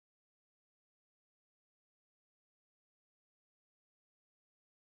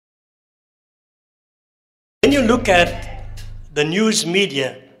When you look at the news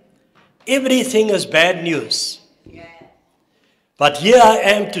media, everything is bad news. But here I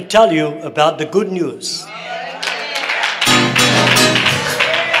am to tell you about the good news.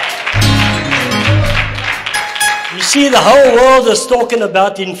 You see, the whole world is talking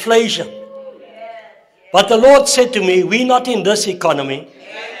about inflation. But the Lord said to me, we're not in this economy.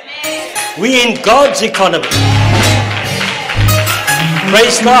 We're in God's economy.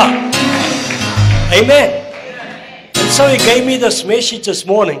 Praise God. Amen. And so He gave me this message this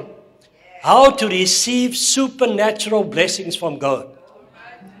morning, how to receive supernatural blessings from God.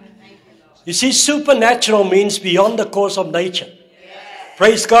 You see, supernatural means beyond the course of nature.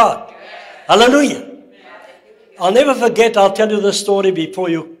 Praise God. Hallelujah. I'll never forget, I'll tell you the story before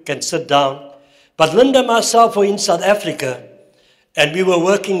you can sit down. But Linda and myself were in South Africa, and we were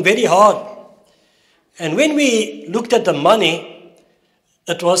working very hard. And when we looked at the money,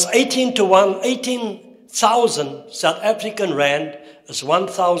 it was 18 to 1, 18,000 South African rand is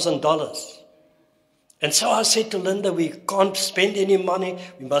 $1,000. And so I said to Linda, we can't spend any money.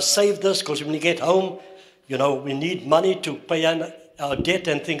 We must save this because when we get home, you know, we need money to pay our debt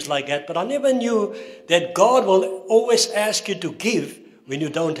and things like that. But I never knew that God will always ask you to give when you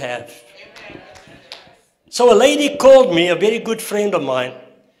don't have. So a lady called me, a very good friend of mine,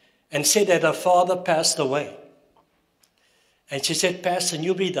 and said that her father passed away. And she said, Pastor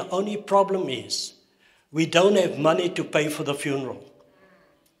Newberry, the only problem is we don't have money to pay for the funeral.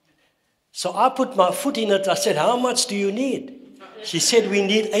 So I put my foot in it. I said, how much do you need? She said, we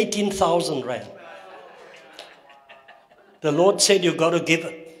need 18,000 rand. The Lord said, you've got to give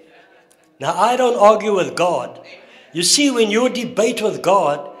it. Now, I don't argue with God. You see, when you debate with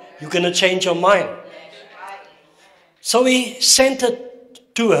God, you're going to change your mind. So we sent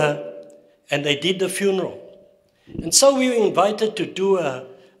it to her, and they did the funeral. And so we were invited to do a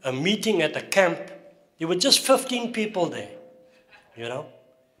meeting at a camp. There were just 15 people there, you know,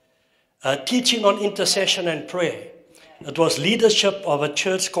 teaching on intercession and prayer. It was leadership of a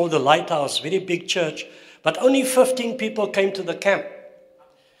church called the Lighthouse, very big church, but only 15 people came to the camp.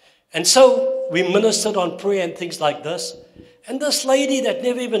 And so we ministered on prayer and things like this. And this lady that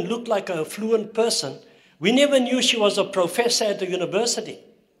never even looked like a fluent person, we never knew she was a professor at the university.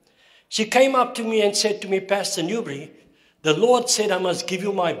 She came up to me and said to me, Pastor Newberry, the Lord said I must give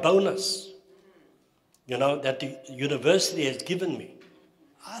you my bonus, you know, that the university has given me.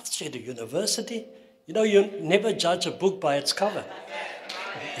 I said, the university? You know, you never judge a book by its cover.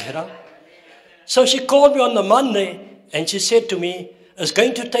 You know? So she called me on the Monday and she said to me, it's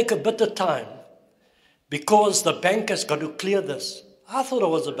going to take a bit of time because the bank has got to clear this. I thought it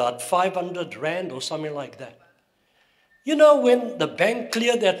was about 500 rand or something like that. You know, when the bank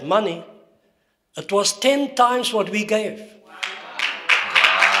cleared that money, it was 10 times what we gave.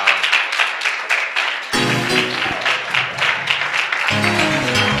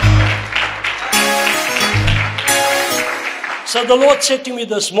 So the Lord said to me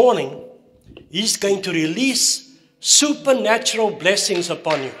this morning, He's going to release supernatural blessings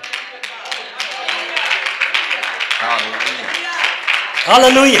upon you.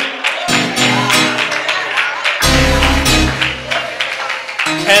 Hallelujah.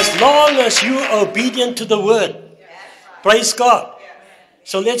 As long as you are obedient to the word. Praise God.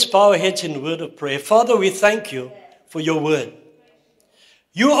 So let's bow our heads in a word of prayer. Father, we thank you for your word.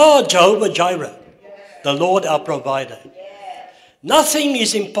 You are Jehovah Jireh, the Lord our provider. Nothing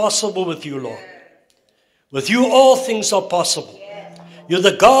is impossible with you, Lord. With you all things are possible. You're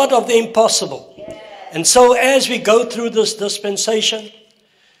the God of the impossible. And so as we go through this dispensation,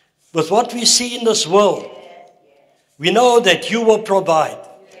 with what we see in this world, we know that you will provide.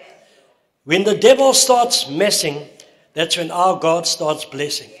 When the devil starts messing, that's when our God starts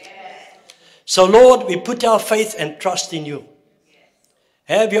blessing. So Lord, we put our faith and trust in you.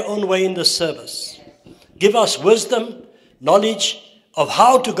 Have your own way in the service. Give us wisdom, knowledge of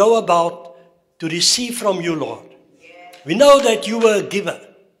how to go about to receive from you, Lord. We know that you were a giver.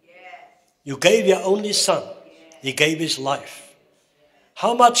 You gave your only son. He gave his life.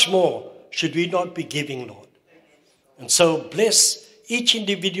 How much more should we not be giving, Lord? And so bless each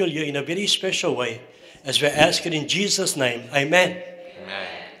individual here in a very special way as we ask it in Jesus' name. Amen. Amen.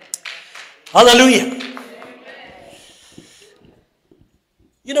 Hallelujah.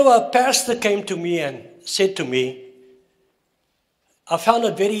 You know, a pastor came to me and said to me, I found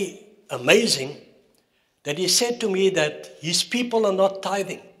it very amazing that he said to me that his people are not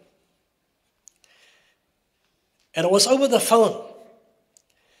tithing. And it was over the phone.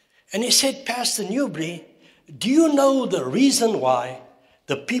 And he said, Pastor Newberry, do you know the reason why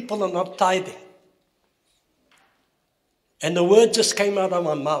the people are not tithing? And the word just came out of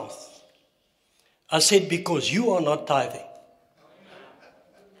my mouth. I said, because you are not tithing.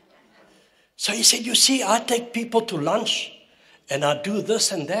 So he said, you see, I take people to lunch and I do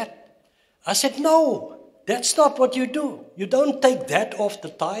this and that. I said, no, that's not what you do. You don't take that off the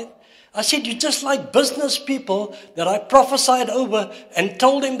tithe. I said, you're just like business people that I prophesied over and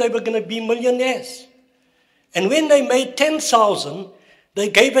told them they were going to be millionaires. And when they made 10,000, they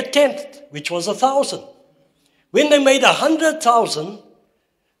gave a tenth, which was 1,000. When they made 100,000,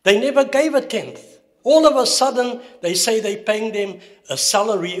 they never gave a tenth. All of a sudden, they say they're paying them a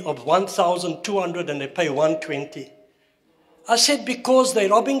salary of 1,200 and they pay 120. I said, because they're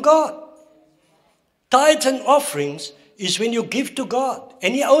robbing God. Tithes and offerings is when you give to God.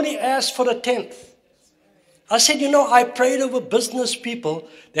 And he only asked for a tenth. I said, I prayed over business people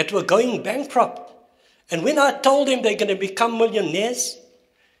that were going bankrupt. And when I told them they're going to become millionaires,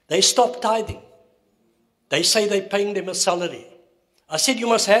 they stopped tithing. They say they're paying them a salary. I said, you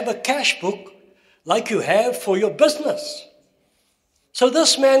must have a cash book like you have for your business. So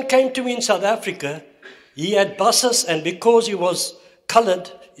this man came to me in South Africa. He had buses, and because he was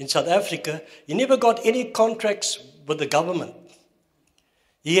colored in South Africa, he never got any contracts with the government.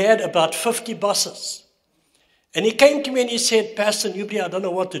 He had about 50 buses. And he came to me and he said, Pastor Newberry, I don't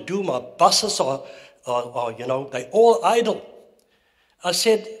know what to do. My buses are they all idle. I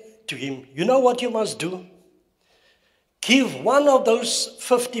said to him, you know what you must do? Give one of those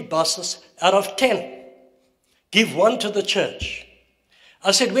 50 buses out of 10. Give one to the church.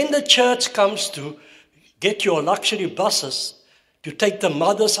 I said, when the church comes to get your luxury buses to take the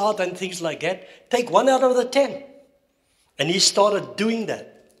mothers out and things like that, take one out of the 10. And he started doing that.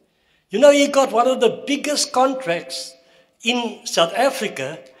 He got one of the biggest contracts in South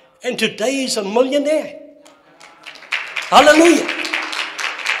Africa, and today he's a millionaire. Hallelujah.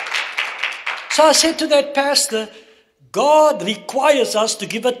 So I said to that pastor, God requires us to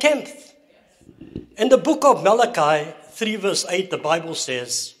give a tenth. In the book of Malachi 3 verse 8, the Bible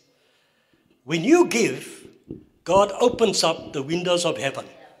says, when you give, God opens up the windows of heaven.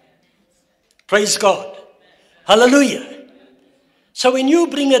 Praise God. Hallelujah. So when you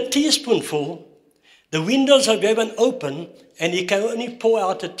bring a teaspoonful, the windows of heaven open and he can only pour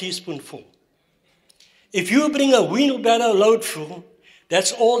out a teaspoonful. If you bring a wheelbarrow load full,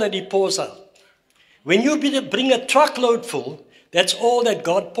 that's all that he pours out. When you bring a truckload full, that's all that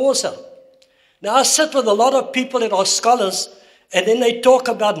God pours out. Now I sit with a lot of people that are scholars, and then they talk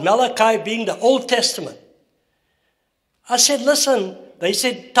about Malachi being the Old Testament. I said, listen, they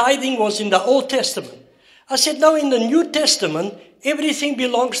said tithing was in the Old Testament. I said, no, in the New Testament, everything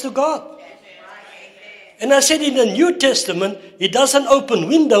belongs to God. And I said, in the New Testament, he doesn't open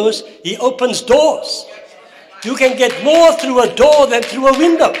windows, he opens doors. You can get more through a door than through a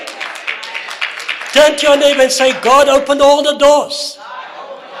window. Turn to your neighbor and say, God opened all the doors.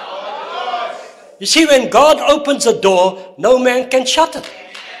 You see, when God opens a door, no man can shut it.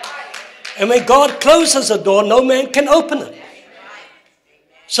 And when God closes a door, no man can open it.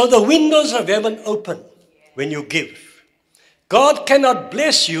 So the windows of heaven open when you give. God cannot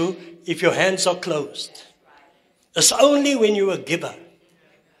bless you if your hands are closed. It's only when you're a giver.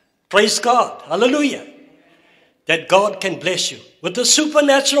 Praise God. Hallelujah. That God can bless you with a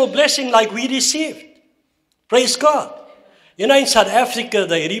supernatural blessing like we received. Praise God. In South Africa,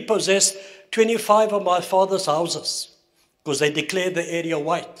 they repossessed 25 of my father's houses because they declared the area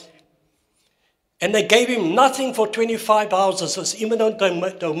white. And they gave him nothing for 25 houses as eminent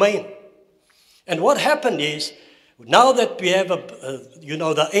domain. And what happened is, now that we have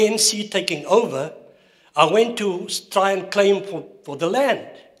the ANC taking over, I went to try and claim for the land.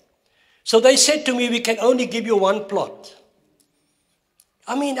 So they said to me, we can only give you one plot.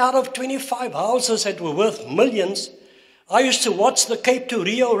 I mean, out of 25 houses that were worth millions, I used to watch the Cape to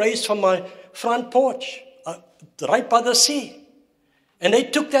Rio race from my front porch, right by the sea. And they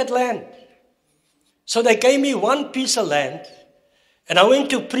took that land. So they gave me one piece of land, and I went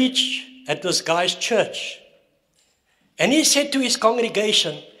to preach at this guy's church. And he said to his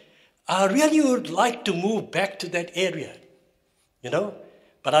congregation, I really would like to move back to that area,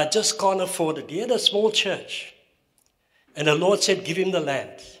 but I just can't afford it. He had a small church. And the Lord said, give him the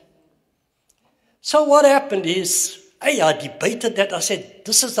land. So what happened is, I debated that. I said,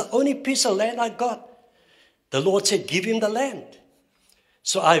 this is the only piece of land I got. The Lord said, give him the land.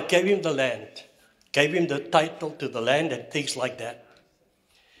 So I gave him the land, gave him the title to the land and things like that.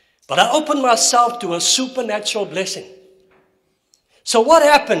 But I opened myself to a supernatural blessing. So what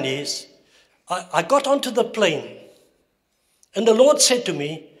happened is, I got onto the plane, and the Lord said to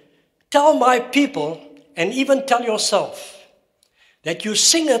me, tell my people, and even tell yourself, that you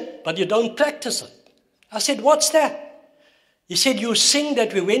sing it, but you don't practice it. I said, what's that? He said, you sing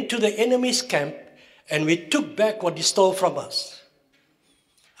that we went to the enemy's camp, and we took back what he stole from us.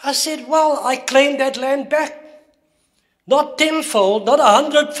 I said, well, I claim that land back. Not tenfold, not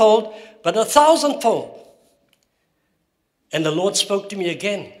 100-fold, but 1,000-fold. And the Lord spoke to me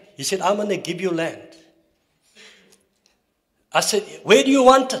again. He said, I'm going to give you land. I said, where do you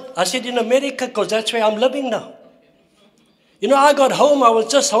want it? I said, in America, because that's where I'm living now. You know, I got home. I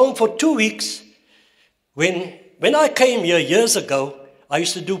was just home for 2 weeks. When I came here years ago, I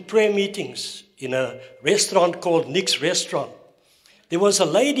used to do prayer meetings in a restaurant called Nick's Restaurant. There was a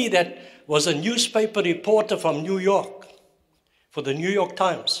lady that was a newspaper reporter from New York for the New York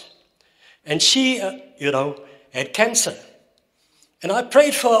Times. And she, had cancer. And I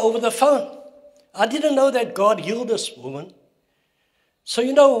prayed for her over the phone. I didn't know that God healed this woman. So,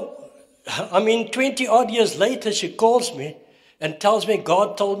 20-odd years later, she calls me and tells me,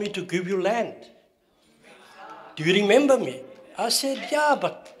 God told me to give you land. Do you remember me? I said, yeah,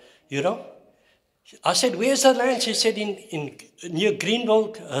 but, I said, where's the land? She said, near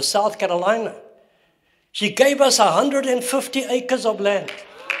Greenville, South Carolina. She gave us 150 acres of land.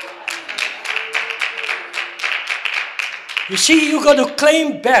 You see, you got to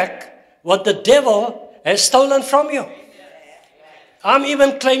claim back what the devil has stolen from you. I'm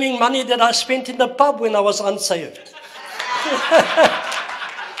even claiming money that I spent in the pub when I was unsaved.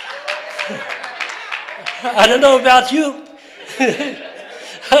 I don't know about you.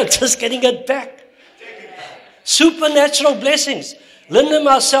 I'm just getting it back. Supernatural blessings. Linda and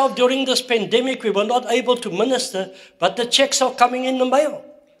myself, during this pandemic, we were not able to minister, but the checks are coming in the mail.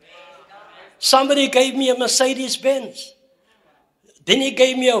 Somebody gave me a Mercedes-Benz. Then he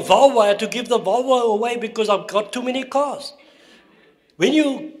gave me a Volvo. I had to give the Volvo away because I've got too many cars. When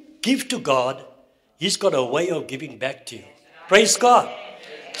you give to God, He's got a way of giving back to you. Praise God.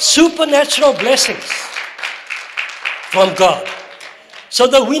 Supernatural blessings from God. So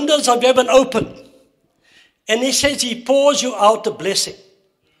the windows of heaven open. And He says He pours you out a blessing.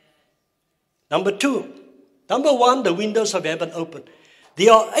 Number one, the windows of heaven open.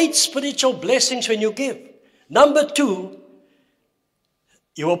 There are 8 spiritual blessings when you give. Number 2,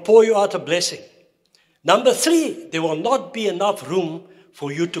 He will pour you out a blessing. Number 3, there will not be enough room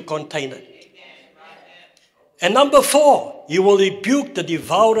for you to contain it. And number 4, He will rebuke the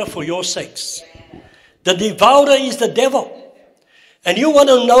devourer for your sakes. The devourer is the devil. And you want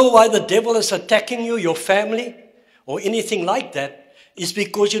to know why the devil is attacking you, your family, or anything like that, is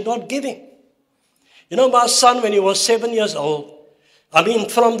because you're not giving. My son, when he was 7 years old,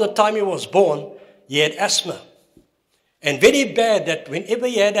 from the time he was born, he had asthma. And very bad that whenever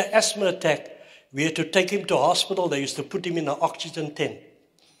he had an asthma attack, we had to take him to hospital. They used to put him in an oxygen tent.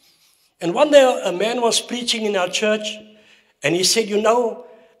 And one day a man was preaching in our church, and he said,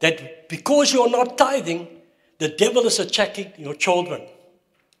 that because you're not tithing, the devil is attacking your children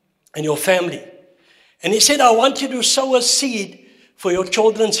and your family. And he said, I want you to sow a seed for your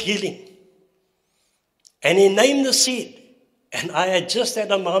children's healing. And he named the seed. And I had just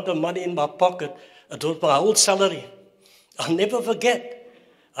that amount of money in my pocket. It was my whole salary. I'll never forget.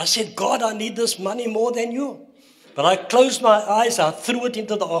 I said, God, I need this money more than you. But I closed my eyes. I threw it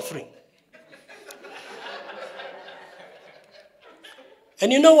into the offering.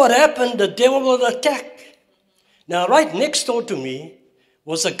 And you know what happened? The devil will attack. Now, right next door to me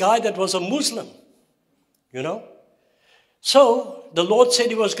was a guy that was a Muslim, So the Lord said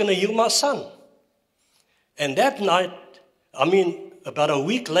He was going to heal my son. And that night, about a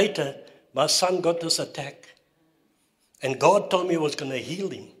week later, my son got this attack. And God told me He was going to heal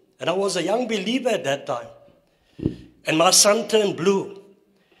him. And I was a young believer at that time. And my son turned blue.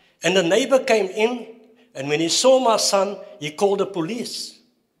 And the neighbor came in. And when he saw my son, he called the police.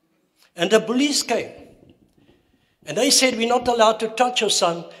 And the police came. And they said, we're not allowed to touch your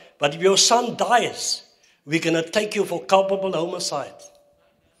son. But if your son dies, we're going to take you for culpable homicide.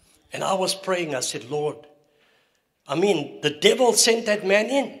 And I was praying. I said, Lord, the devil sent that man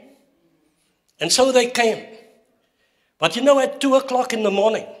in. And so they came. But at 2 o'clock in the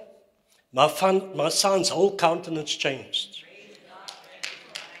morning, my son's whole countenance changed.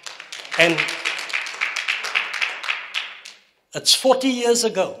 And it's 40 years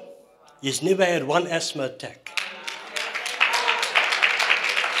ago. He's never had one asthma attack.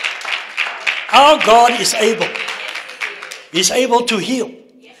 Our God is able. He's able to heal.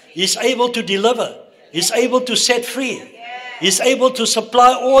 He's able to deliver. He's able to set free. He's able to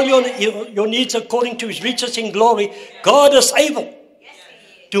supply all your needs according to His riches in glory. God is able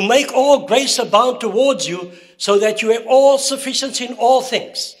to make all grace abound towards you so that you have all sufficiency in all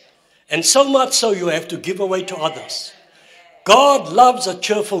things. And so much so you have to give away to others. God loves a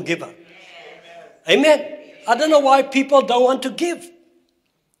cheerful giver. Amen. I don't know why people don't want to give.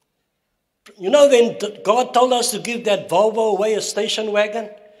 You know, when God told us to give that Volvo away, a station wagon,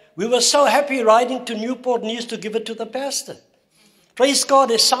 we were so happy riding to Newport News to give it to the pastor. Praise God,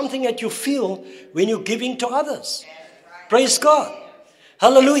 there's something that you feel when you're giving to others. Praise God.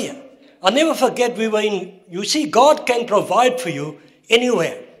 Hallelujah. I'll never forget, you see, God can provide for you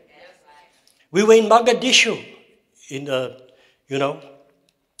anywhere. We were in Mogadishu, in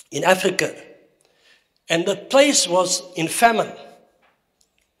Africa. And the place was in famine.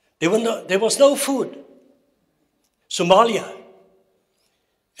 There was no food. Somalia.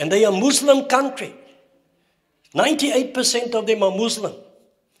 And they are a Muslim country. 98% of them are Muslim.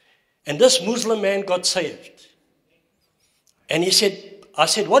 And this Muslim man got saved. And I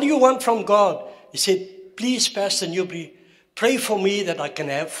said, what do you want from God? He said, please, Pastor Newberry, pray for me that I can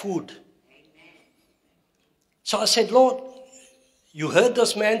have food. So I said, Lord, you heard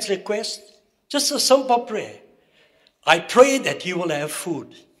this man's request? Just a simple prayer. I pray that he will have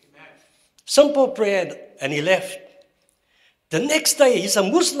food. Simple prayer, and he left. The next day, he's a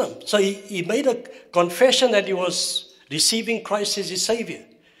Muslim. So he made a confession that he was receiving Christ as his Savior.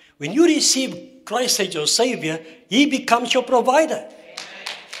 When you receive Christ as your Savior, he becomes your provider.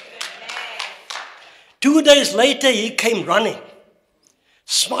 2 days later, he came running.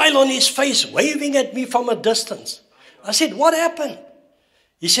 Smile on his face, waving at me from a distance. I said, what happened?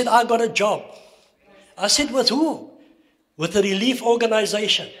 He said, I got a job. I said, with who? With a relief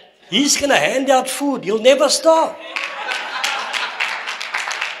organization. He's going to hand out food. You'll never starve.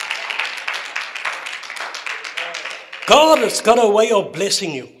 God has got a way of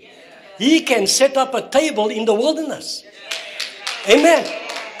blessing you. He can set up a table in the wilderness. Amen.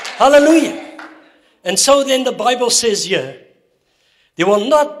 Hallelujah. And so then the Bible says here, there will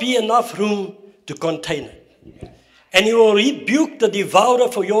not be enough room to contain it. And he will rebuke the devourer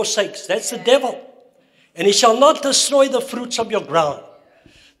for your sakes. That's the devil. And he shall not destroy the fruits of your ground.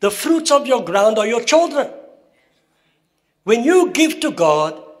 The fruits of your ground are your children. When you give to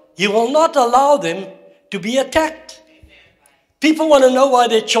God, he will not allow them to be attacked. People want to know why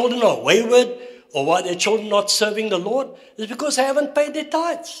their children are wayward or why their children are not serving the Lord. It's because they haven't paid their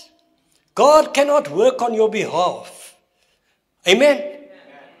tithes. God cannot work on your behalf. Amen.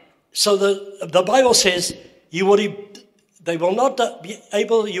 So the Bible says you will not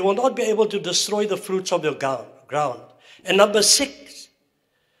be able to destroy the fruits of your ground. And number 6,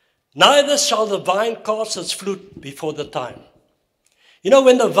 neither shall the vine cast its fruit before the time. You know,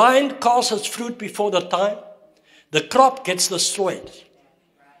 when the vine casts its fruit before the time, the crop gets destroyed.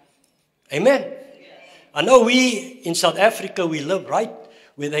 Amen. I know we in South Africa, we live right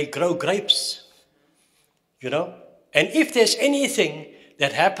where they grow grapes. You know. And if there's anything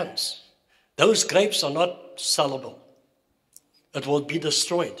that happens, those grapes are not sellable. It will be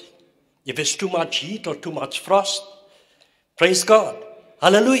destroyed. If it's too much heat or too much frost, praise God.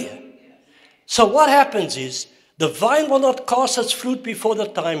 Hallelujah. So what happens is, the vine will not cast its fruit before the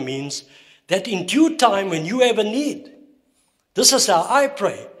time means that in due time when you have a need, this is how I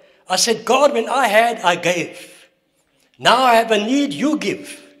pray. I said, God, when I had, I gave. Now I have a need, you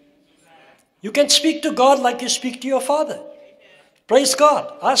give. You can speak to God like you speak to your Father. Praise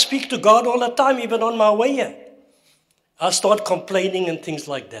God. I speak to God all the time, even on my way here. I start complaining and things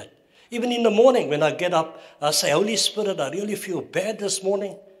like that. Even in the morning when I get up, I say, Holy Spirit, I really feel bad this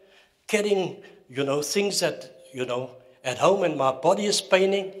morning. Carrying, things that, at home and my body is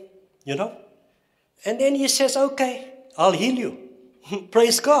paining, And then he says, okay, I'll heal you.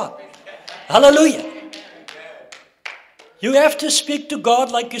 Praise God. Hallelujah. You have to speak to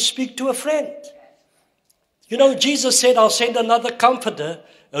God like you speak to a friend. Jesus said, I'll send another comforter.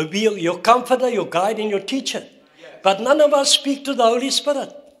 He'll be your comforter, your guide, and your teacher. But none of us speak to the Holy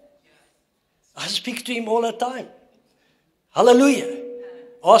Spirit. I speak to him all the time. Hallelujah.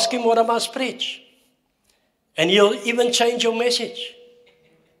 Ask him what I must preach. And he'll even change your message.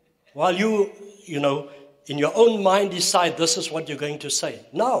 While you, in your own mind decide this is what you're going to say.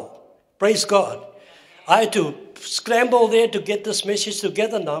 No. Praise God. I had to scramble there to get this message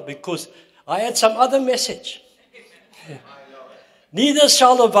together now because I had some other message. Neither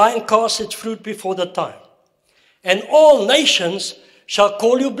shall the vine cast its fruit before the time. And all nations shall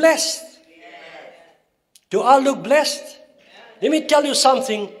call you blessed. Do I look blessed? Let me tell you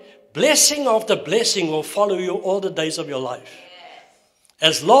something. Blessing after blessing will follow you all the days of your life.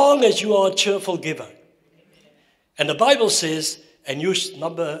 As long as you are a cheerful giver. And the Bible says, and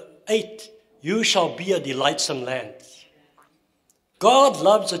number 8, you shall be a delightsome land. God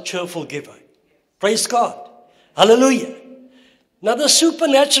loves a cheerful giver. Praise God. Hallelujah. Now the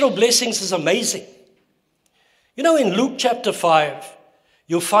supernatural blessings is amazing. In Luke chapter 5,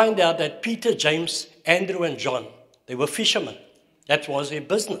 you'll find out that Peter, James, Andrew, and John, they were fishermen. That was their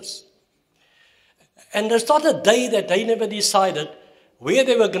business. And there's not a day that they never decided where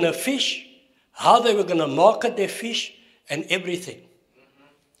they were going to fish, how they were going to market their fish, and everything.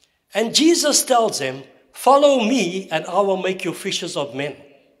 And Jesus tells them, follow me and I will make you fishers of men.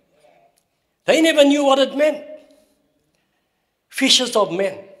 They never knew what it meant. Fishers of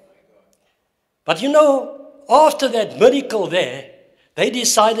men. But you know, after that miracle there, they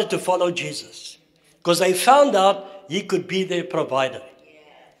decided to follow Jesus. Because they found out he could be their provider.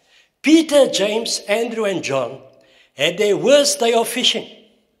 Peter, James, Andrew, and John had their worst day of fishing.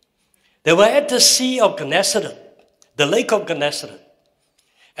 They were at the Sea of Gennesaret, the Lake of Gennesaret,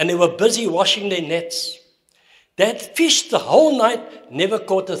 and they were busy washing their nets. They had fished the whole night, never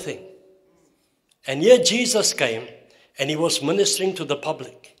caught a thing. And here Jesus came, and he was ministering to the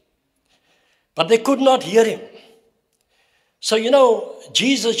public. But they could not hear him. So, you know,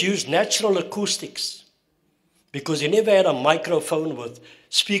 Jesus used natural acoustics because he never had a microphone with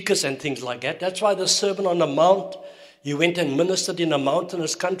speakers and things like that. That's why the Sermon on the Mount, he went and ministered in a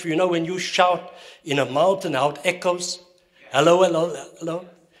mountainous country. You know, when you shout in a mountain, how it echoes. Hello, hello, hello.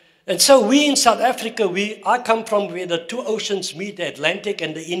 And so we in South Africa, I come from where the two oceans meet, the Atlantic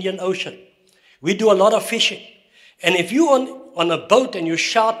and the Indian Ocean. We do a lot of fishing. And if you're on a boat and you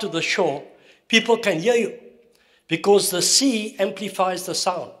shout to the shore, people can hear you because the sea amplifies the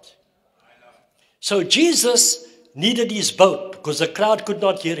sound. So Jesus needed his boat because the crowd could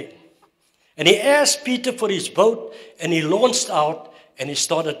not hear him. And he asked Peter for his boat, and he launched out and he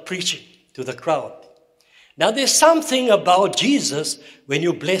started preaching to the crowd. Now there's something about Jesus when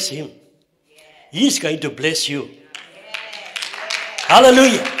you bless him. He's going to bless you.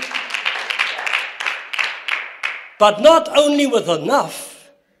 Hallelujah. But not only with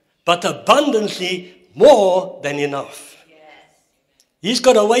enough, but abundantly more than enough. He's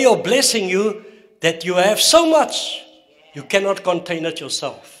got a way of blessing you that you have so much, you cannot contain it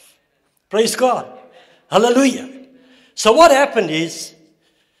yourself. Praise God. Hallelujah. So what happened is,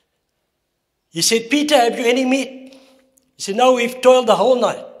 he said, Peter, have you any meat? He said, no, we've toiled the whole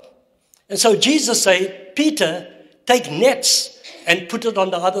night. And so Jesus said, Peter, take nets and put it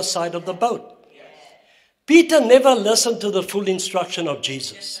on the other side of the boat. Peter never listened to the full instruction of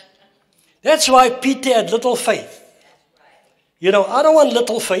Jesus. That's why Peter had little faith. You know, I don't want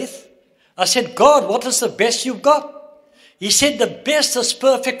little faith. I said, God, what is the best you've got? He said, the best is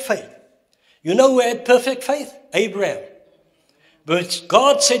perfect faith. You know who had perfect faith? Abraham. But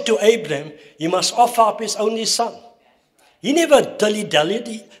God said to Abraham, he must offer up his only son. He never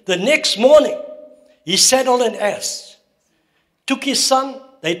dilly-dallied. The next morning, he saddled an ass, took his son.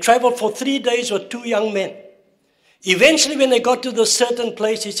 They traveled for 3 days with 2 young men. Eventually, when they got to the certain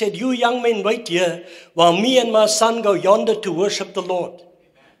place, he said, you young men wait here while me and my son go yonder to worship the Lord.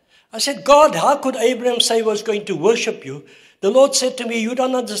 I said, God, how could Abraham say he was going to worship you? The Lord said to me, you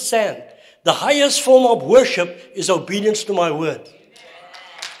don't understand. The highest form of worship is obedience to my word.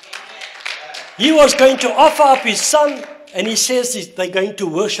 He was going to offer up his son, and he says they're going to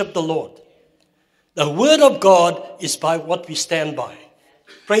worship the Lord. The word of God is by what we stand by.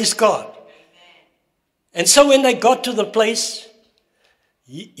 Praise God. And so when they got to the place,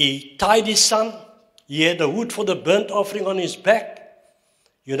 he tied his son. He had the wood for the burnt offering on his back.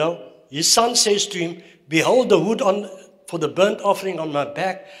 You know, his son says to him, behold the wood for the burnt offering on my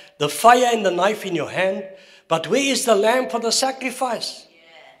back, the fire and the knife in your hand, but where is the lamb for the sacrifice?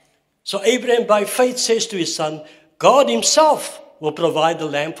 So Abraham by faith says to his son, God himself will provide the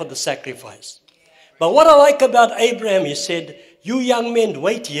lamb for the sacrifice. But what I like about Abraham, he said, you young men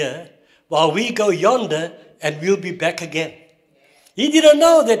wait here while we go yonder and we'll be back again. He didn't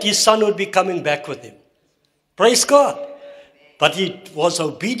know that his son would be coming back with him. Praise God. But he was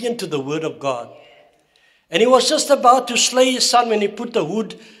obedient to the word of God. And he was just about to slay his son when he put the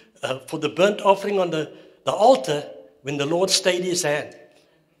wood for the burnt offering on the altar when the Lord stayed his hand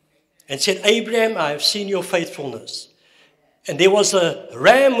and said, Abraham, I have seen your faithfulness. And there was a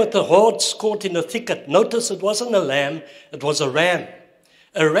ram with the horns caught in the thicket. Notice it wasn't a lamb, it was a ram.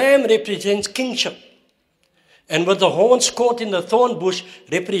 A ram represents kingship. And with the horns caught in the thorn bush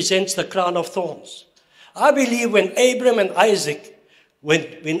represents the crown of thorns. I believe when Abraham and Isaac,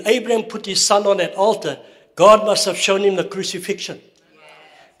 when Abraham put his son on that altar, God must have shown him the crucifixion.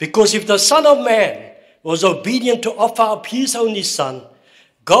 Because if the Son of Man was obedient to offer up his only son,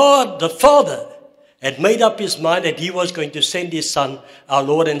 God the Father had made up his mind that he was going to send his son, our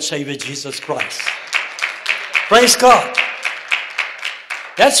Lord and Savior Jesus Christ. Praise God.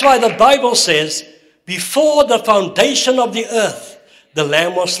 That's why the Bible says, before the foundation of the earth, the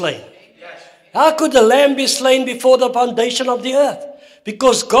Lamb was slain. How could the Lamb be slain before the foundation of the earth?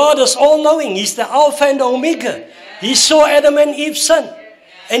 Because God is all-knowing. He's the Alpha and Omega. He saw Adam and Eve sin.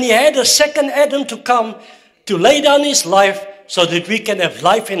 And he had a second Adam to come to lay down his life so that we can have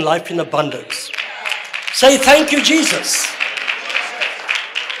life and life in abundance. Say thank you, Jesus.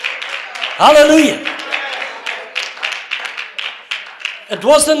 Hallelujah. It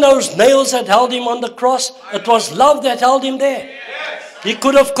wasn't those nails that held him on the cross. It was love that held him there. He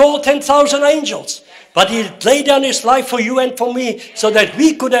could have called 10,000 angels. But he laid down his life for you and for me so that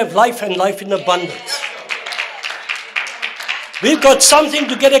we could have life and life in abundance. We've got something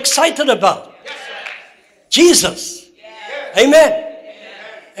to get excited about. Jesus. Amen.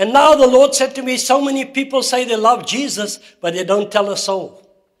 And now the Lord said to me, so many people say they love Jesus, but they don't tell a soul.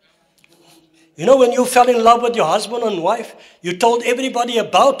 You know, when you fell in love with your husband and wife, you told everybody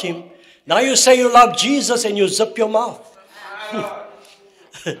about him. Now you say you love Jesus and you zip your mouth.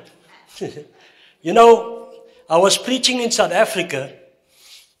 You know, I was preaching in South Africa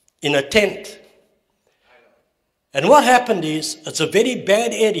in a tent. And what happened is, it's a very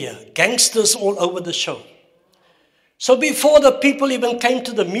bad area. Gangsters all over the show. So before the people even came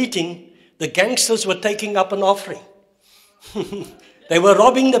to the meeting, the gangsters were taking up an offering. They were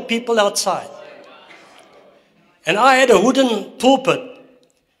robbing the people outside. And I had a wooden pulpit.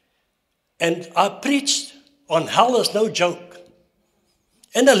 And I preached on hell is no joke.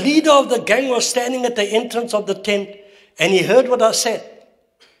 And the leader of the gang was standing at the entrance of the tent, and he heard what I said.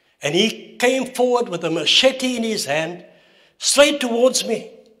 And he came forward with a machete in his hand, straight towards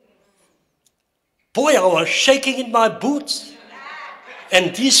me. Boy, I was shaking in my boots.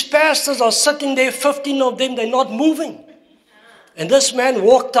 And these pastors are sitting there, 15 of them, they're not moving. And this man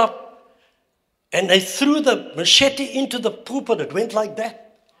walked up, and they threw the machete into the pulpit. It went like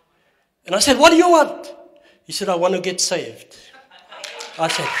that. And I said, what do you want? He said, I want to get saved. I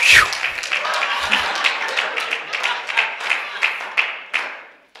said, phew.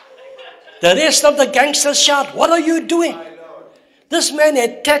 The rest of the gangsters shout, what are you doing? This man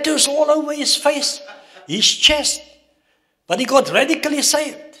had tattoos all over his face, his chest, but he got radically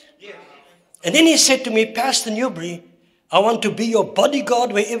saved. And then he said to me, Pastor Newberry, I want to be your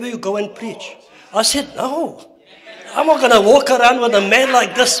bodyguard wherever you go and preach. I said, no, I'm not going to walk around with a man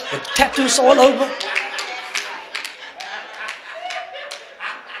like this with tattoos all over.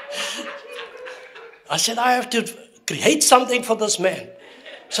 I said, I have to create something for this man.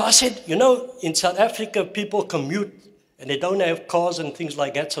 So I said, you know, in South Africa, people commute and they don't have cars and things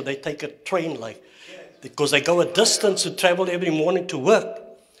like that, so they take a train, because they go a distance to travel every morning to work.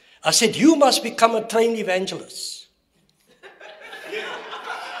 I said, you must become a train evangelist.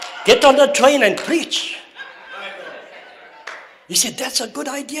 Get on the train and preach. He said, that's a good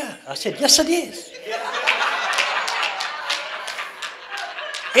idea. I said, yes, it is.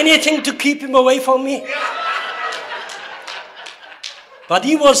 Anything to keep him away from me. But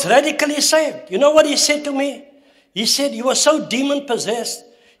he was radically saved. You know what he said to me? He said, he was so demon-possessed.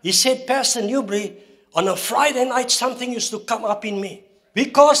 He said, Pastor Newberry, on a Friday night, something used to come up in me. We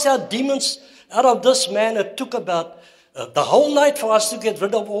cast out demons out of this man. It took about the whole night for us to get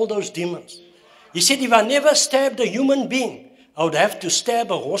rid of all those demons. He said, if I never stabbed a human being, I would have to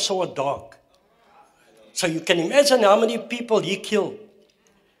stab a horse or a dog. So you can imagine how many people he killed.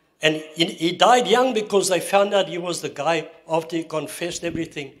 And he died young because they found out he was the guy, after he confessed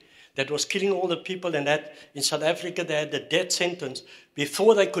everything, that was killing all the people. And that in South Africa, they had the death sentence.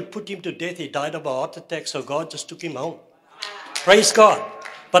 Before they could put him to death, he died of a heart attack, so God just took him home. Praise God.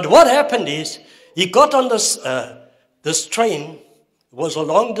 But what happened is, he got on this train. It was a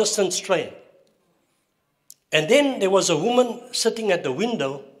long-distance train. And then there was a woman sitting at the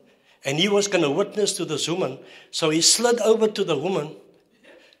window, and he was going to witness to this woman. So he slid over to the woman,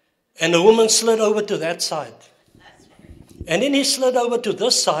 and the woman slid over to that side. And then he slid over to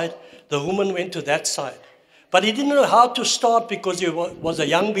this side. The woman went to that side. But he didn't know how to start because he was a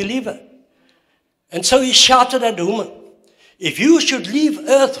young believer. And so he shouted at the woman, if you should leave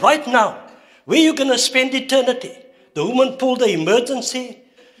earth right now, where are you going to spend eternity? The woman pulled the emergency.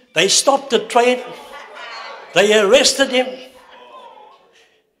 They stopped the train. They arrested him.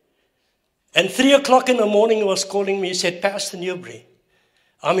 And 3 o'clock in the morning he was calling me. He said, Pastor Newberry,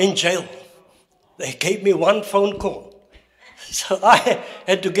 I'm in jail. They gave me one phone call. So I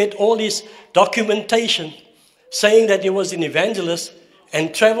had to get all his documentation saying that he was an evangelist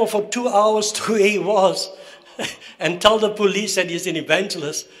and travel for 2 hours to where he was and tell the police that he's an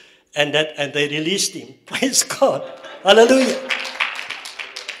evangelist, and they released him. Praise God. Hallelujah.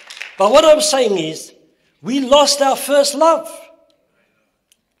 But what I'm saying is, we lost our first love.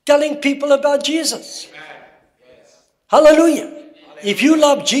 Telling people about Jesus. Hallelujah. If you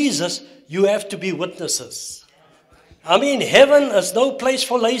love Jesus, you have to be witnesses. I mean, heaven is no place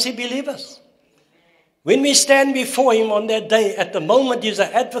for lazy believers. When we stand before him on that day, at the moment he's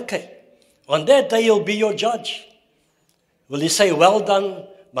an advocate. On that day he'll be your judge. Will he say, well done,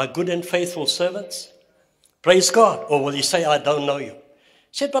 my good and faithful servants? Praise God. Or will he say, I don't know you?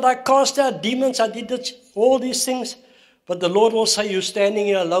 He said, but I cast out demons, I did all these things. But the Lord will say, you're standing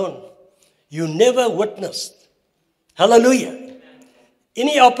here alone. You never witnessed. Hallelujah.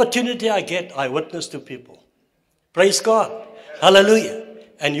 Any opportunity I get, I witness to people. Praise God. Hallelujah.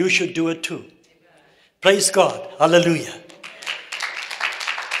 And you should do it too. Praise God. Hallelujah.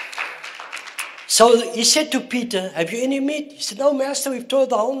 So he said to Peter, have you any meat? He said, no, Master, we've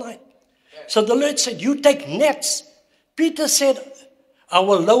toiled the whole night. So the Lord said, you take nets. Peter said, I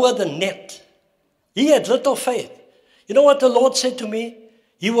will lower the net. He had little faith. You know what the Lord said to me?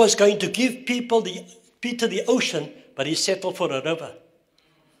 He was going to give Peter the ocean, but he settled for a river.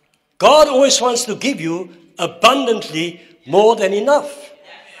 God always wants to give you abundantly more than enough.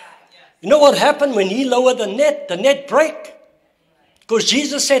 You know what happened when he lowered the net broke. Because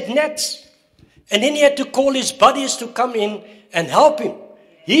Jesus said nets. And then he had to call his buddies to come in and help him.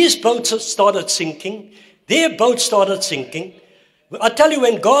 His boat started sinking. Their boat started sinking. I tell you,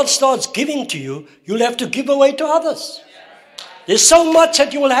 when God starts giving to you, you'll have to give away to others. There's so much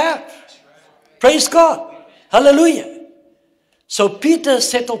that you will have. Praise God. Hallelujah. So Peter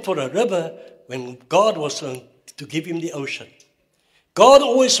settled for a river when God was going to give him the ocean. God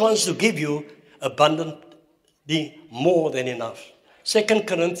always wants to give you abundantly more than enough. 2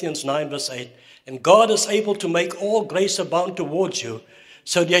 Corinthians 9 verse 8. And God is able to make all grace abound towards you,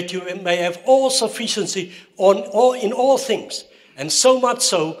 so that you may have all sufficiency in all things. And so much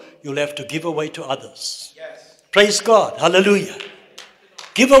so, you'll have to give away to others. Yes. Praise God. Hallelujah.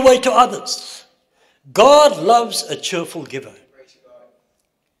 Give away to others. God loves a cheerful giver.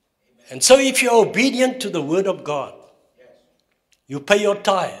 And so if you're obedient to the word of God, you pay your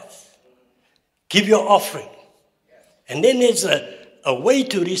tithe, give your offering. And then there's a way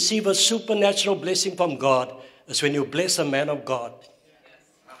to receive a supernatural blessing from God is when you bless a man of God.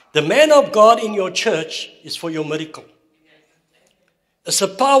 The man of God in your church is for your miracle. It's the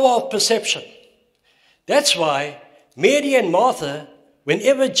power of perception. That's why Mary and Martha,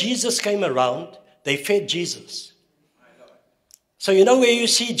 whenever Jesus came around, they fed Jesus. So you know where you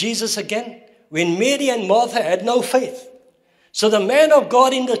see Jesus again? When Mary and Martha had no faith. So the man of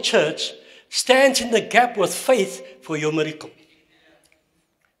God in the church stands in the gap with faith for your miracle.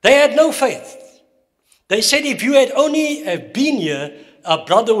 They had no faith. They said, if you had only have been here, our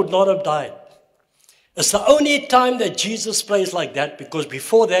brother would not have died. It's the only time that Jesus prays like that, because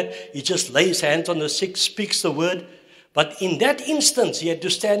before that, he just lays hands on the sick, speaks the word. But in that instance, he had to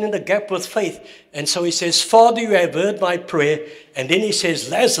stand in the gap with faith. And so he says, Father, you have heard my prayer. And then he says,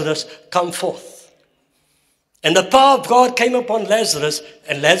 Lazarus, come forth. And the power of God came upon Lazarus,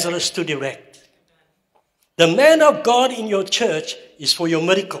 and Lazarus stood erect. The man of God in your church is for your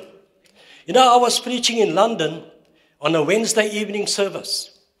miracle. You know, I was preaching in London on a Wednesday evening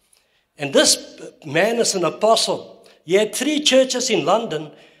service. And this man is an apostle. He had 3 churches in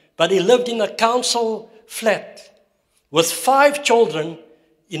London, but he lived in a council flat with 5 children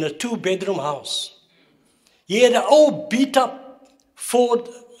in a 2-bedroom house. He had an old beat-up Ford,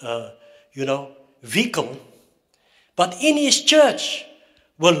 vehicle. But in his church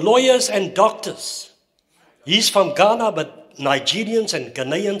were lawyers and doctors. He's from Ghana, but Nigerians and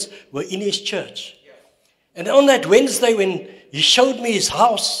Ghanaians were in his church. And on that Wednesday, when he showed me his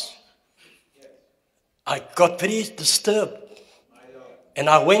house, I got very disturbed. And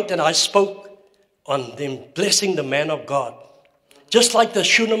I went and I spoke on them blessing the man of God, just like the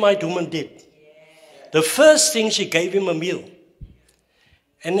Shunammite woman did. The first thing, she gave him a meal.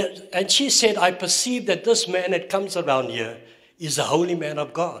 And she said, I perceive that this man that comes around here is a holy man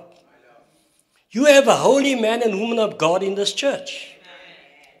of God. You have a holy man and woman of God in this church.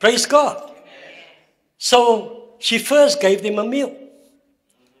 Praise God. So she first gave them a meal.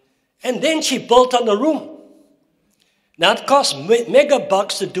 And then she built on a room. Now it cost mega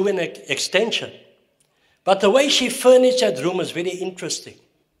bucks to do an extension. But the way she furnished that room is very interesting.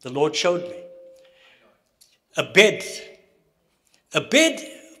 The Lord showed me. A bed. A bed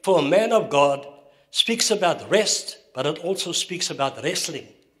for a man of God speaks about rest, but it also speaks about wrestling.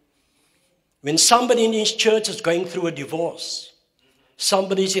 When somebody in his church is going through a divorce,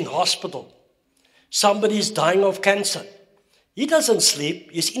 somebody's in hospital, somebody's dying of cancer, he doesn't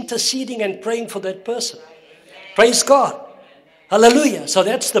sleep. He's interceding and praying for that person. Praise God. Hallelujah. So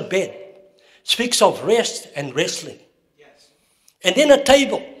that's the bed. Speaks of rest and wrestling. And then a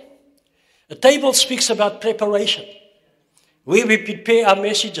table. A table speaks about preparation, where we prepare our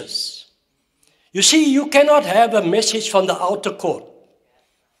messages. You see, you cannot have a message from the outer court.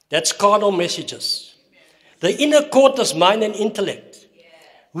 That's carnal messages. The inner court is mind and intellect.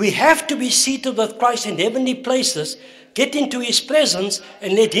 We have to be seated with Christ in heavenly places, get into His presence,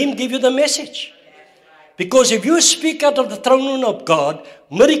 and let Him give you the message. Because if you speak out of the throne room of God,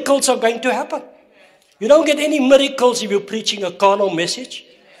 miracles are going to happen. You don't get any miracles if you're preaching a carnal message.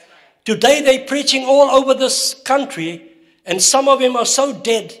 Today they're preaching all over this country, and some of them are so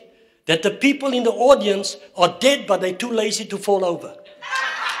dead that the people in the audience are dead, but they're too lazy to fall over.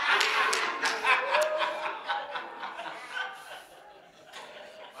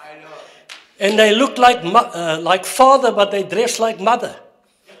 And they look like father, but they dress like mother.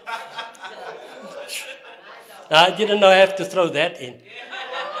 I didn't know I have to throw that in.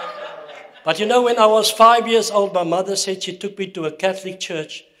 But you know, when I was 5 years old, my mother said she took me to a Catholic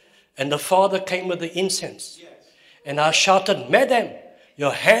church, and the father came with the incense. And I shouted, "Madam,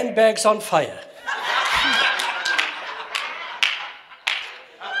 your handbag's on fire."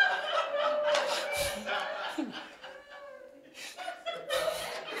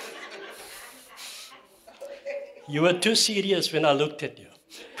 You were too serious when I looked at you.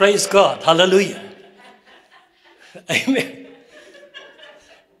 Praise God. Hallelujah. Amen.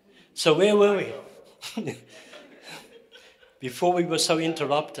 So where were we? Before we were so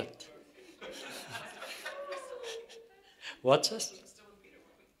interrupted. What's this?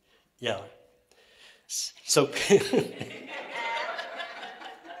 Yeah. So,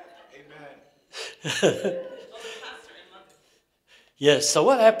 yes, so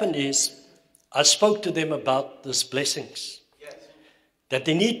what happened is, I spoke to them about these blessings, that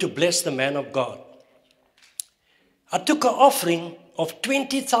they need to bless the man of God. I took an offering of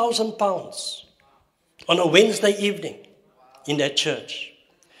 20,000 pounds on a Wednesday evening in that church.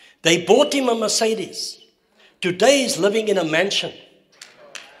 They bought him a Mercedes. Today he's living in a mansion.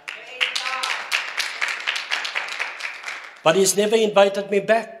 But he's never invited me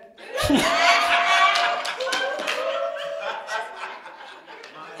back.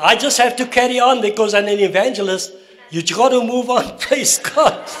 I just have to carry on because I'm an evangelist. You got to move on, praise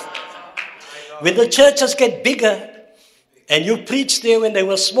God. When the churches get bigger, and you preached there when they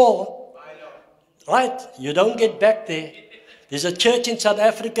were small, right? You don't get back there. There's a church in South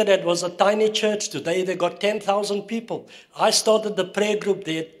Africa that was a tiny church. Today they got 10,000 people. I started the prayer group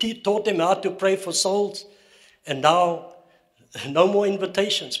there, taught them how to pray for souls. And now, no more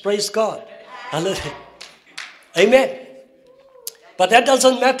invitations. Praise God. Hallelujah. Amen. But that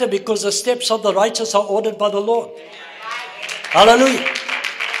doesn't matter because the steps of the righteous are ordered by the Lord. Hallelujah.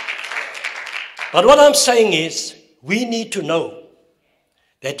 But what I'm saying is, we need to know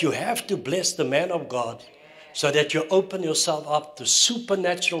that you have to bless the man of God so that you open yourself up to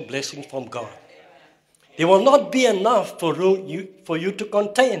supernatural blessings from God. There will not be enough for you to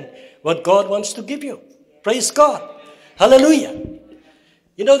contain what God wants to give you. Praise God. Hallelujah.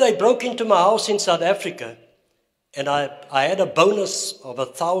 You know, they broke into my house in South Africa, and I had a bonus of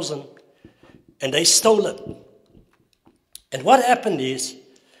 1,000, and they stole it. And what happened is,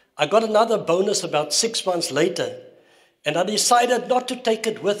 I got another bonus about 6 months later, and I decided not to take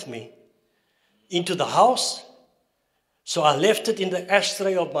it with me into the house, so I left it in the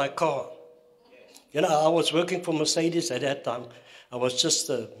ashtray of my car. You know, I was working for Mercedes at that time. I was just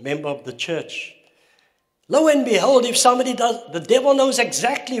a member of the church. Lo and behold, if somebody does, the devil knows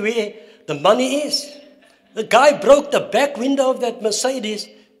exactly where the money is. The guy broke the back window of that Mercedes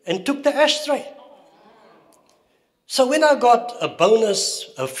and took the ashtray. So when I got a bonus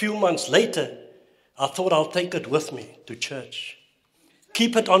a few months later, I thought I'll take it with me to church.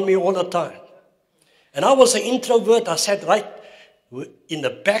 Keep it on me all the time. And I was an introvert. I sat right in the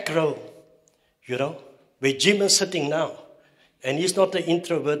back row, you know, where Jim is sitting now. And he's not an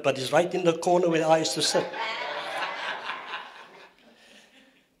introvert, but he's right in the corner where I used to sit.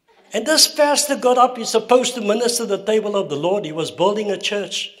 And this pastor got up. He's supposed to minister the table of the Lord. He was building a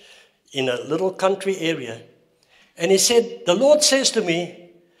church in a little country area. And he said, the Lord says to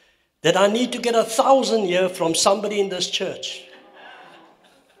me that I need to get 1,000 here from somebody in this church.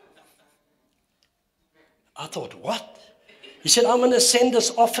 I thought, what? He said, I'm going to send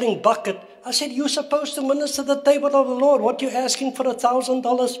this offering bucket. I said, you're supposed to minister the table of the Lord. What are you asking for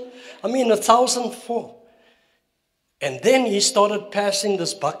 $1,000? I mean, 1,000 for. And then he started passing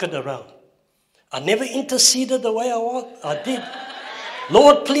this bucket around. I never interceded the way I did.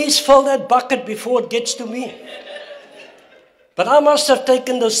 Lord, please fill that bucket before it gets to me. But I must have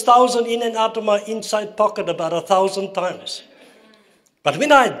taken this 1,000 in and out of my inside pocket about 1,000 times. But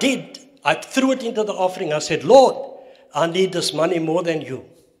when I did, I threw it into the offering. I said, Lord, I need this money more than you.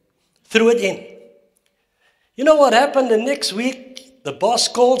 Threw it in. You know what happened the next week? The boss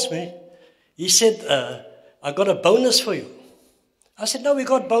calls me. He said, I got a bonus for you. I said, no, we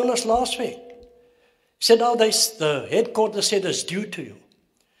got bonus last week. He said, oh, the headquarters said it's due to you.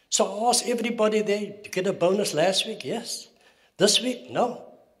 So I asked everybody there, did you get a bonus last week? Yes. This week? No.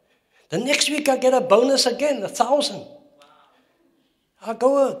 The next week I get a bonus again, 1,000. I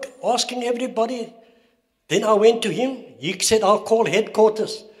go asking everybody. Then I went to him. He said, I'll call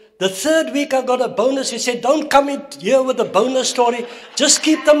headquarters. The third week I got a bonus. He said, don't come in here with a bonus story. Just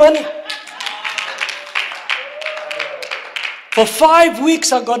keep the money. For 5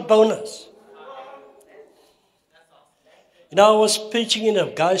 weeks I got bonus. You know, I was preaching in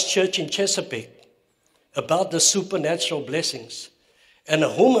a guy's church in Chesapeake about the supernatural blessings. And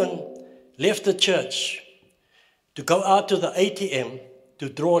a woman left the church to go out to the ATM to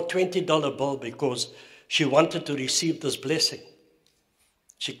draw a $20 bill because she wanted to receive this blessing.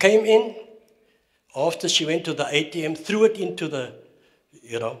 She came in, after she went to the ATM, threw it into the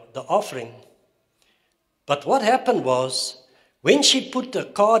offering. But what happened was, when she put the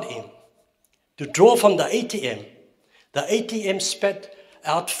card in to draw from the ATM spat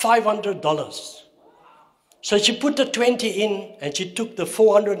out $500. So she put the 20 in and she took the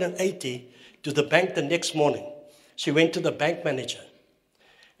 480 to the bank the next morning. She went to the bank manager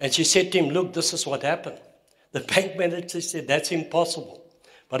and she said to him, look, this is what happened. The bank manager said, that's impossible,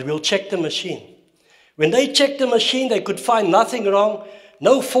 but we'll check the machine. When they checked the machine, they could find nothing wrong,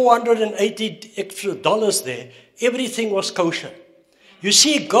 no 480 extra dollars there. Everything was kosher. You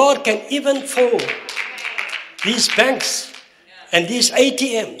see, God can even fool these banks and these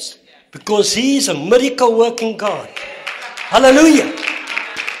ATMs because He is a miracle working God. Hallelujah.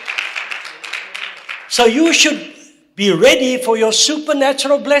 So you should be ready for your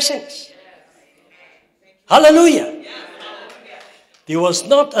supernatural blessings. Hallelujah. There was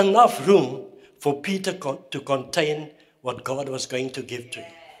not enough room for Peter to contain what God was going to give to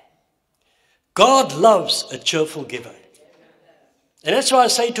him. God loves a cheerful giver. And that's why I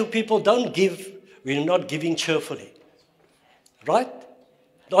say to people, don't give when you're not giving cheerfully. Right?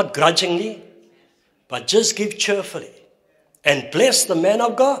 Not grudgingly, but just give cheerfully. And bless the man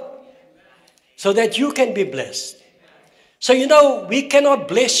of God so that you can be blessed. So we cannot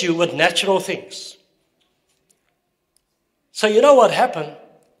bless you with natural things. So you know what happened?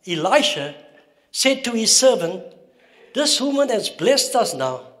 Elisha said to his servant, this woman has blessed us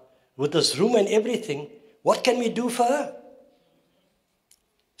now with this room and everything. What can we do for her?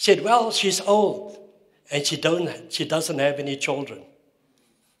 He said, well, she's old and she doesn't have any children.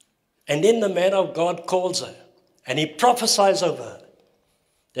 And then the man of God calls her and he prophesies over her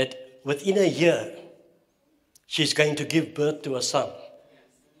that within a year she's going to give birth to a son.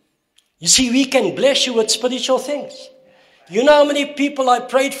 You see, we can bless you with spiritual things. You know how many people I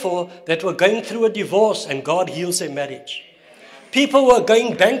prayed for that were going through a divorce and God heals their marriage. People were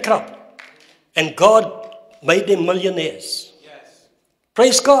going bankrupt and God made them millionaires. Yes.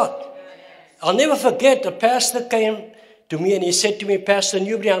 Praise God. I'll never forget, a pastor came to me and he said to me, Pastor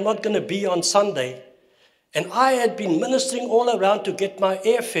Newberry, I'm not going to be on Sunday. And I had been ministering all around to get my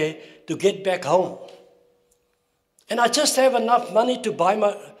airfare to get back home. And I just have enough money to buy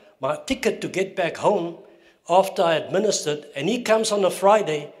my ticket to get back home after I had ministered. And he comes on a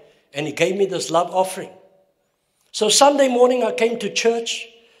Friday and he gave me this love offering. So Sunday morning I came to church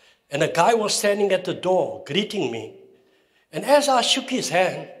and a guy was standing at the door greeting me. And as I shook his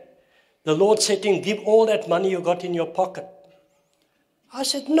hand, the Lord said to him, give all that money you got in your pocket. I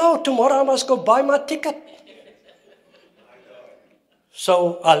said, no, tomorrow I must go buy my ticket.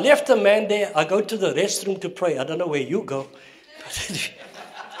 So I left the man there. I go to the restroom to pray. I don't know where you go.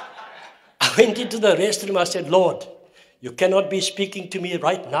 I went into the restroom. I said, Lord, you cannot be speaking to me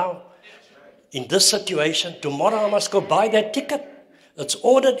right now in this situation. Tomorrow I must go buy that ticket. It's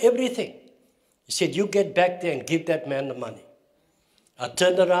ordered everything. He said, you get back there and give that man the money. I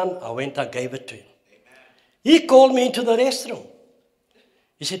turned around, I went, I gave it to him. He called me into the restroom.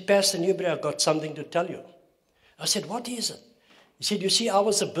 He said, Pastor Newberry, I've got something to tell you. I said, what is it? He said, you see, I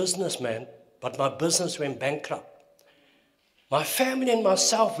was a businessman, but my business went bankrupt. My family and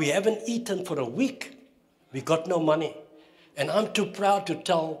myself, we haven't eaten for a week. We got no money. And I'm too proud to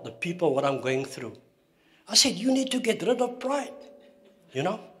tell the people what I'm going through. I said, you need to get rid of pride,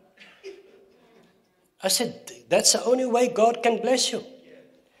 I said, that's the only way God can bless you.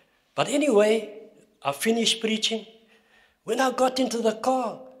 But anyway, I finished preaching. When I got into the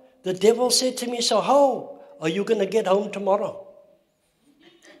car, the devil said to me, so how are you going to get home tomorrow?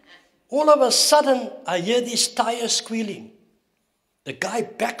 All of a sudden, I hear these tires squealing. The guy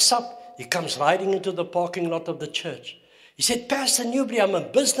backs up. He comes riding into the parking lot of the church. He said, Pastor Newberry, I'm a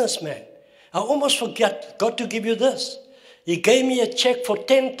businessman. I almost got to give you this. He gave me a check for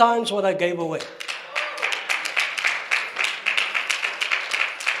 10 times what I gave away.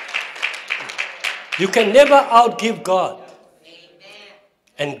 You can never outgive God.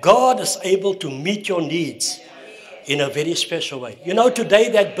 And God is able to meet your needs in a very special way. You know, today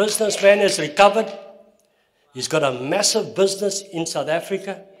that businessman has recovered. He's got a massive business in South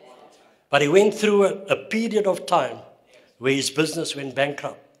Africa. But he went through a period of time where his business went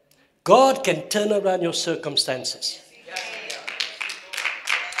bankrupt. God can turn around your circumstances.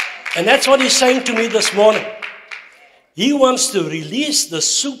 And that's what he's saying to me this morning. He wants to release the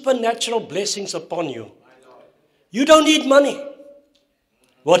supernatural blessings upon you. You don't need money.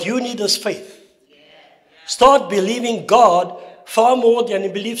 What you need is faith. Start believing God far more than you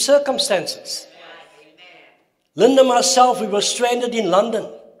believe circumstances. Linda and myself, we were stranded in London.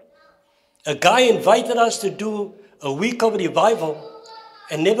 A guy invited us to do a week of revival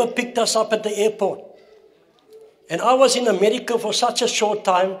and never picked us up at the airport. And I was in America for such a short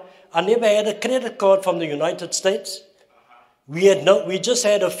time, I never had a credit card from the United States. We just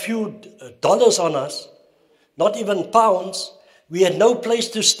had a few dollars on us, not even pounds. We had no place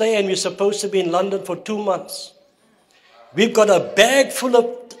to stay, and we're supposed to be in London for 2 months. We've got a bag full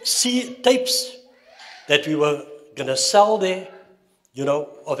of tapes that we were going to sell there, you know,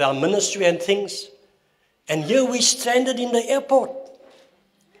 of our ministry and things. And here we stranded in the airport.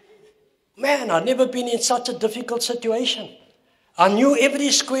 Man, I've never been in such a difficult situation. I knew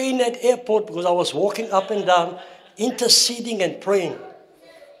every square in that airport because I was walking up and down, interceding and praying.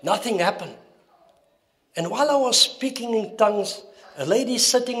 Nothing happened. And while I was speaking in tongues, a lady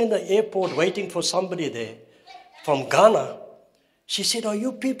sitting in the airport waiting for somebody there from Ghana, she said, "Are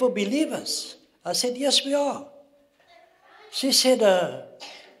you people believers?" I said, "Yes, we are." She said,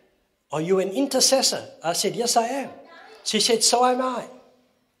 "Are you an intercessor?" I said, "Yes, I am." She said, "So am I."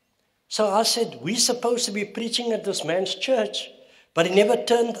 So I said, "We're supposed to be preaching at this man's church, but he never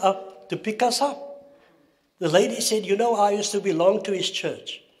turned up to pick us up." The lady said, "You know, I used to belong to his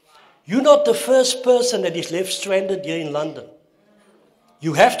church. You're not the first person that is left stranded here in London.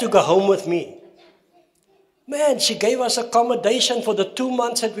 You have to go home with me." Man, she gave us accommodation for the 2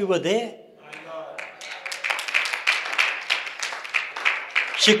 months that we were there.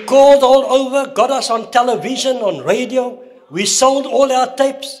 She called all over, got us on television, on radio. We sold all our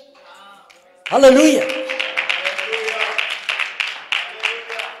tapes. Hallelujah.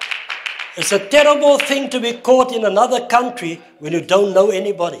 It's a terrible thing to be caught in another country when you don't know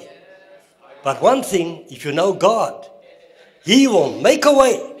anybody. But one thing, if you know God, He will make a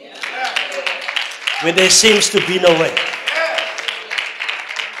way when there seems to be no way.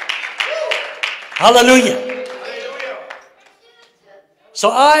 Hallelujah. So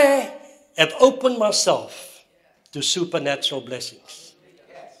I have opened myself to supernatural blessings.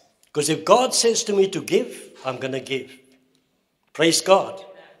 Because if God says to me to give, I'm going to give. Praise God.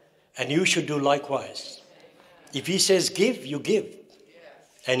 And you should do likewise. If He says give, you give.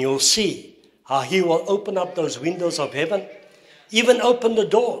 And you'll see how He will open up those windows of heaven, even open the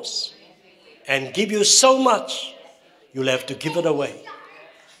doors, and give you so much, you'll have to give it away.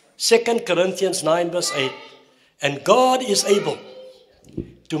 2 Corinthians 9 verse 8. And God is able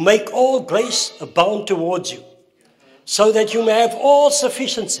to make all grace abound towards you, so that you may have all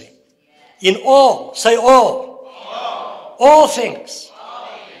sufficiency in all, say all things.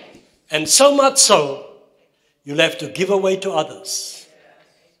 And so much so, you'll have to give away to others.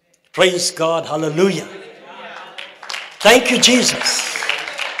 Praise God, hallelujah. Thank you, Jesus.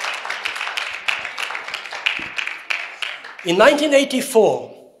 In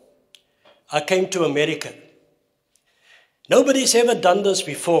 1984, I came to America. Nobody's ever done this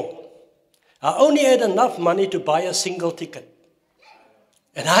before. I only had enough money to buy a single ticket.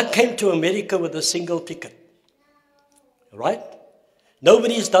 And I came to America with a single ticket. Right?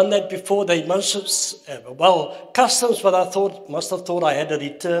 Nobody's done that before. They must have, customs, but I must have thought I had a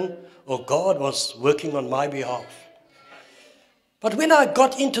return, or God was working on my behalf. But when I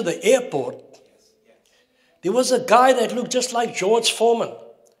got into the airport, there was a guy that looked just like George Foreman,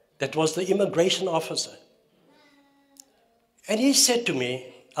 that was the immigration officer. And he said to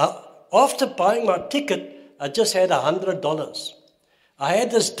me, after buying my ticket, I just had $100. I had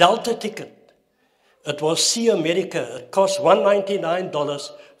this Delta ticket. It was See America. It cost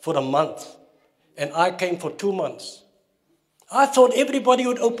 $199 for a month. And I came for 2 months. I thought everybody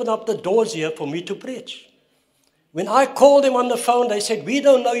would open up the doors here for me to preach. When I called them on the phone, they said, "We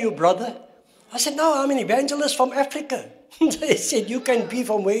don't know you, brother." I said, "No, I'm an evangelist from Africa." They said, "You can be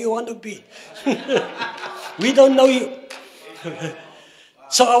from where you want to be." We don't know you.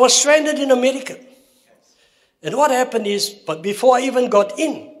 So I was stranded in America. And what happened is, but before I even got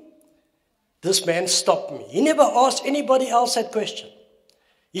in, this man stopped me. He never asked anybody else that question.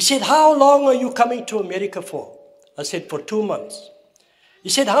 He said, "How long are you coming to America for?" I said, "For 2 months." He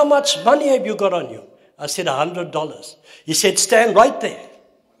said, how much money have you got on you? I said, $100. He said, stand right there.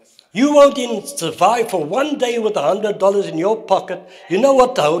 You won't even survive for one day with $100 in your pocket. You know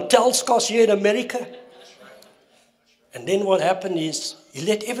what the hotels cost here in America? And then what happened is, he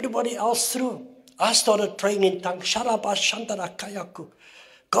let everybody else through. I started praying in tongues.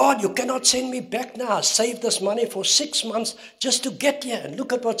 God, you cannot send me back now. I saved this money for 6 months just to get here. And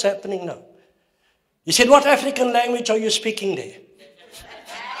look at what's happening now. He said, what African language are you speaking there?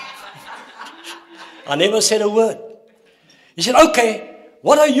 I never said a word. He said, okay,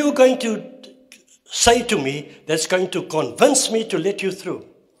 what are you going to say to me that's going to convince me to let you through?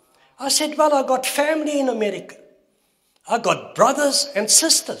 I said, well, I got family in America. I got brothers and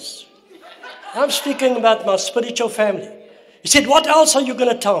sisters. I'm speaking about my spiritual family. He said, what else are you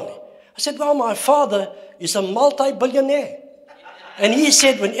going to tell me? I said, well, my father is a multi-billionaire. And he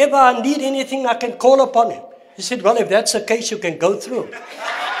said, whenever I need anything, I can call upon him. He said, well, if that's the case, you can go through.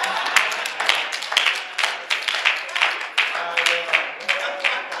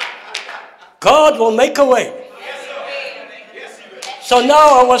 God will make a way. So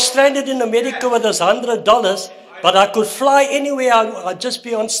now I was stranded in America with this $100, but I could fly anywhere. I'd just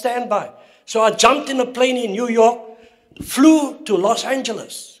be on standby. So I jumped in a plane in New York, flew to Los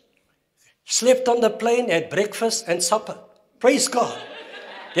Angeles, slept on the plane, had breakfast and supper. Praise God.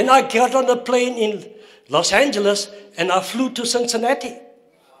 Then I got on the plane in Los Angeles and I flew to Cincinnati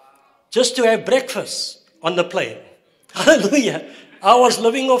just to have breakfast on the plane. Hallelujah. I was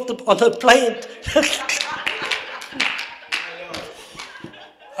living on the plane.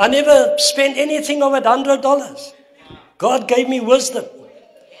 I never spent anything of it, $100. God gave me wisdom.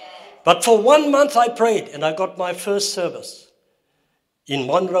 But for 1 month I prayed and I got my first service in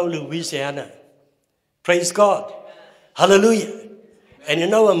Monroe, Louisiana. Praise God. Hallelujah. And you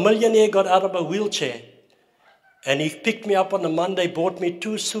know, a millionaire got out of a wheelchair and he picked me up on a Monday, bought me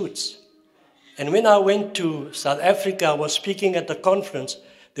 2 suits. And when I went to South Africa, I was speaking at the conference.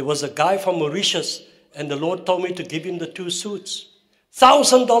 There was a guy from Mauritius and the Lord told me to give him the 2 suits.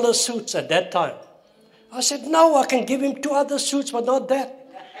 $1,000 suits at that time. I said, no, I can give him 2 other suits, but not that.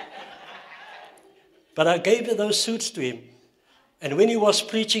 But I gave those suits to him. And when he was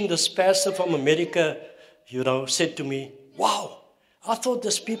preaching, this pastor from America, said to me, wow, I thought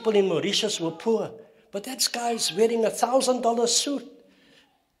these people in Mauritius were poor. But that guy's wearing a $1,000 suit.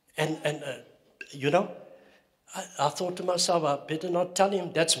 And I thought to myself, I better not tell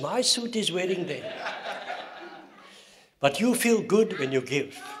him, that's my suit he's wearing there. But you feel good when you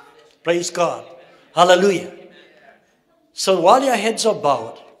give. Praise God. Hallelujah. So while your heads are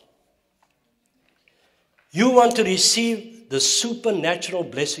bowed, you want to receive the supernatural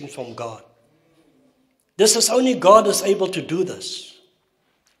blessing from God. This is only God is able to do this.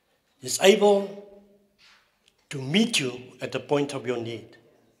 He's able to meet you at the point of your need.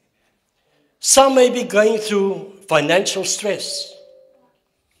 Some may be going through financial stress.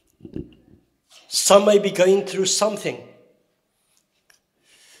 Some may be going through something.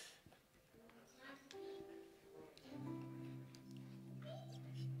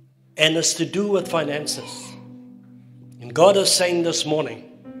 And it's to do with finances. And God is saying this morning,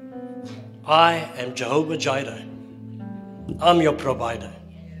 I am Jehovah Jireh. I'm your provider.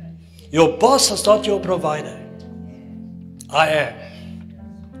 Your boss is not your provider. I am.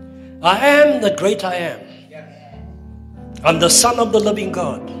 I am the great I am. I'm the Son of the living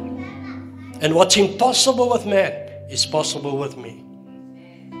God. And what's impossible with man is possible with me.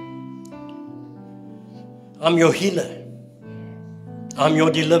 I'm your healer. I'm your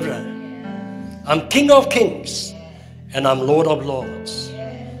deliverer. I'm King of kings. And I'm Lord of lords.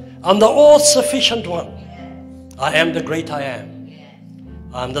 I'm the all-sufficient one. I am the great I am.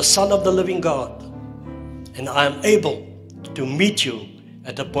 I'm the Son of the living God. And I am able to meet you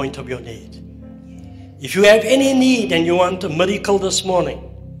at the point of your need. If you have any need and you want a miracle this morning,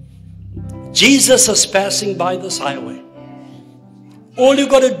 Jesus is passing by this highway. All you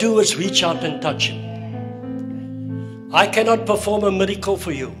got to do is reach out and touch him. I cannot perform a miracle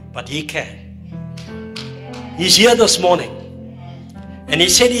for you, but he can. He's here this morning. And he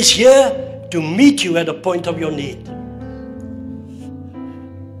said he's here to meet you at the point of your need.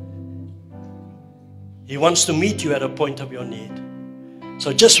 He wants to meet you at a point of your need.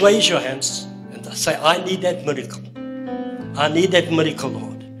 So just raise your hands and say, I need that miracle. I need that miracle,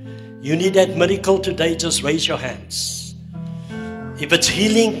 Lord. You need that miracle today, just raise your hands. If it's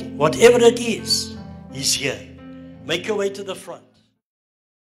healing, whatever it is, he's here. Make your way to the front.